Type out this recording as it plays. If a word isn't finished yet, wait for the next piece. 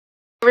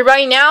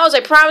Everybody, now as I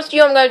promised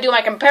you, I'm going to do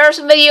my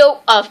comparison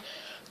video of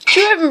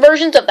two different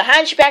versions of the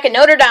Hunchback of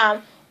Notre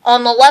Dame.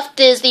 On the left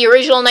is the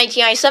original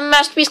 1997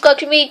 Masterpiece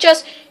Collection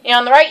VHS, and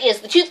on the right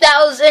is the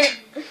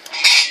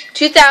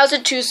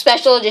 2002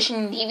 Special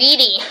Edition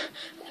DVD.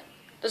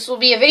 This will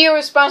be a video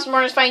response to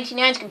Martin's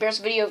 1999's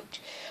comparison video,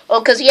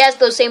 well, because he has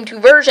those same two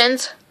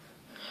versions.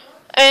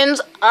 And,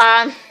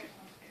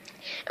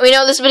 we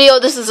know this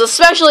is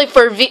especially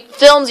for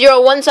Film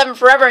 017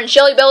 Forever and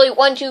Shelly Belly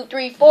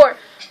 1234.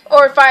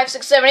 Or 5,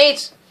 6, 7,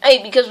 8,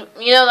 because,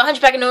 you know, The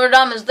Hunchback of Notre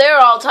Dame is their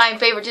all-time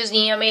favorite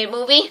Disney animated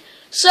movie.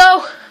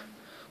 So,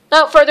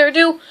 without further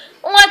ado,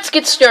 let's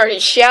get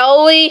started,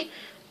 shall we?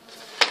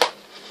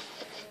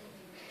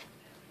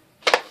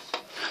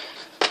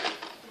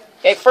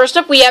 Okay, first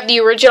up we have the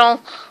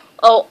original,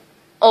 old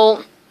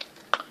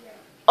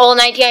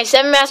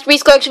 1997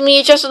 Masterpiece Collection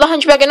VHS of The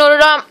Hunchback of Notre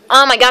Dame.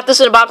 I got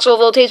this in a box full of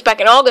little tapes back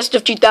in August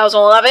of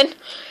 2011.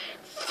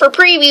 For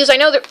previews, I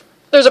know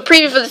there's a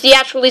preview for the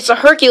theatrical release of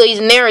Hercules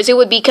in there, as it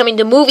would be coming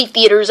to movie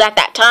theaters at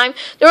that time.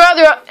 There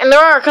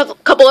are a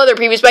couple other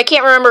previews, but I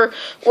can't remember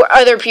what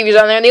other previews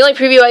on there. The only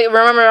preview I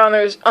remember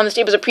on this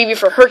tape was a preview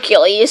for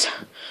Hercules.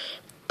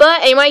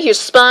 But anyway, here's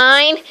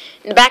Spine.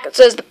 In the back it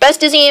says, the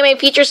best Disney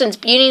animated feature since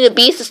Beauty and the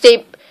Beast,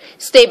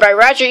 stayed by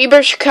Roger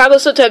Ebert, Chicago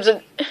Sun-Times,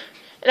 and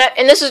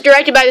this is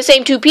directed by the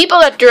same two people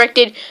that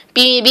directed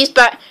Beauty and the Beast,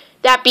 but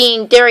that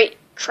being Derek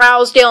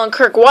Trousdale and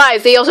Kirk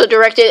Wise. They also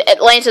directed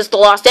Atlantis: The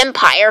Lost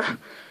Empire,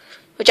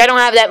 which I don't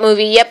have that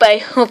movie yet, but I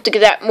hope to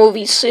get that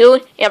movie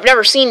soon. And I've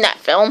never seen that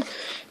film.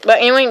 But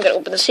anyway, I'm going to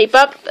open this tape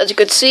up. As you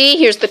can see,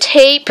 here's the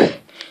tape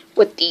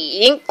with the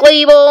ink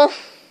label.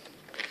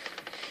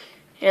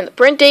 And the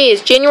print date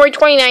is January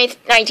 29th,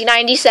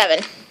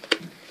 1997.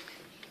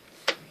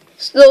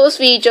 Still, this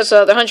VHS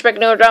of The Hunchback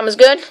of Notre Dame is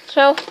good.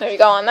 So, there you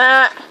go on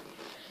that.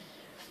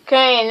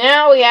 Okay, and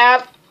now we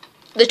have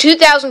the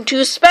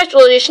 2002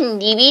 Special Edition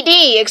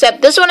DVD,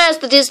 except this one has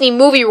the Disney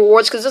Movie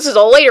Rewards, because this is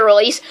a later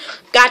release.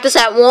 Got this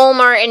at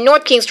Walmart in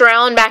North King, Rhode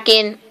Island back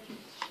in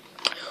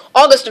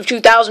August of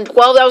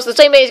 2012. That was the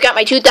same day as got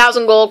my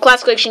 2000 Gold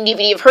Classic Collection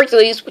DVD of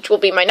Hercules, which will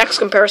be my next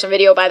comparison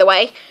video, by the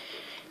way.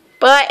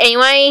 But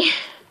anyway,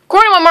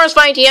 according to what Mars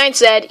 599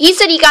 said,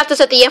 he got this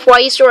at the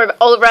FYE store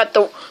over at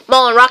the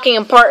mall in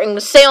Rockingham Park in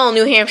Salem,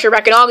 New Hampshire,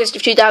 back in August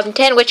of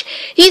 2010, which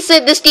he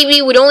said this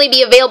DVD would only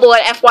be available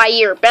at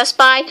FYE or Best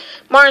Buy.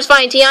 Mars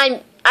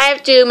 599, I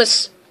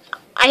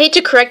hate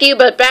to correct you,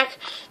 but back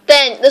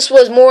then, this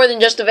was more than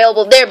just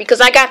available there,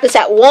 because I got this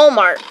at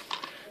Walmart.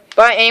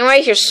 But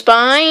anyway, here's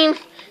Spine. In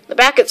the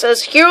back it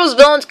says, Heroes,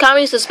 Villains,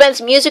 Comedy,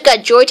 Suspense, Music, a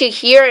Joy to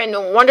Hear, and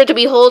a Wonder to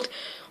Behold.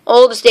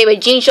 All this day by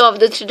Gene Shaw of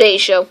The Today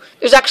Show.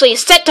 There's actually a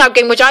set-top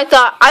game, which I've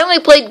only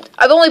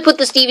put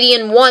this DVD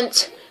in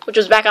once, which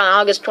was back on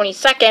August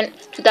 22nd,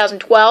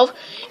 2012.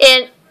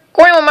 And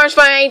according to March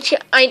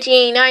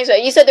 1989,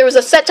 he said there was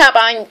a set-top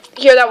on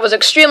here that was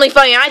extremely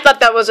funny. I thought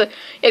that was an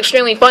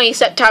extremely funny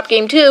set-top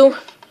game, too.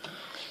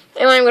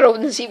 Anyway, I'm going to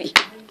open the DVD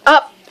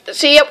up.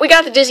 So, yep, we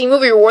got the Disney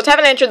Movie Rewards.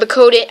 Haven't entered the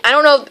code in. I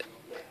don't know.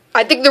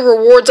 I think the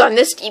rewards on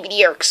this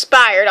DVD are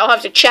expired. I'll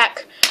have to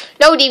check.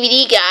 No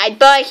DVD guide,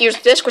 but here's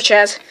the disc, which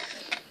has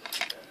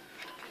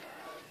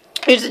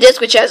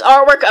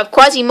artwork of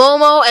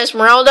Quasimodo,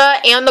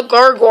 Esmeralda, and the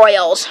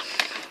Gargoyles.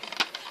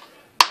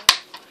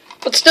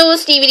 But still,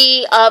 this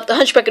DVD of The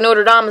Hunchback of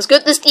Notre Dame is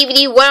good. This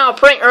DVD went out of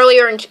print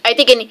earlier, I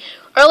think in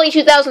early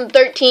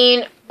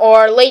 2013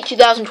 or late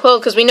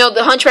 2012, because we know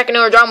The Hunchback of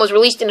Notre Dame was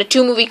released in a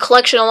two-movie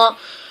collection along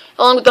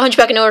with The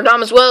Hunchback of Notre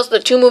Dame, as well as the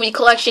two-movie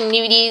collection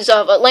DVDs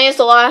of Atlantis: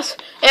 The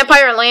Lost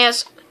Empire, and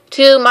Atlantis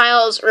 2,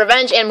 Miles'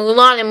 Revenge, and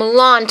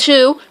Mulan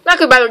 2. I'm not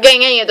going to bother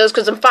getting any of those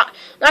because I'm fine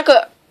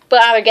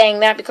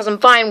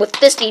with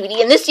this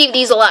DVD, and this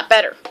DVD is a lot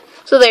better.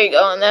 So there you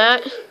go on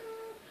that.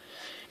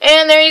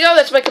 And there you go,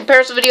 that's my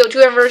comparison video of two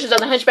different versions of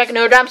The Hunchback of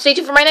Notre Dame. Stay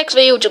tuned for my next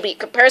video, which will be a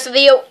comparison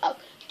video of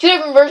two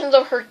different versions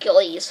of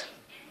Hercules.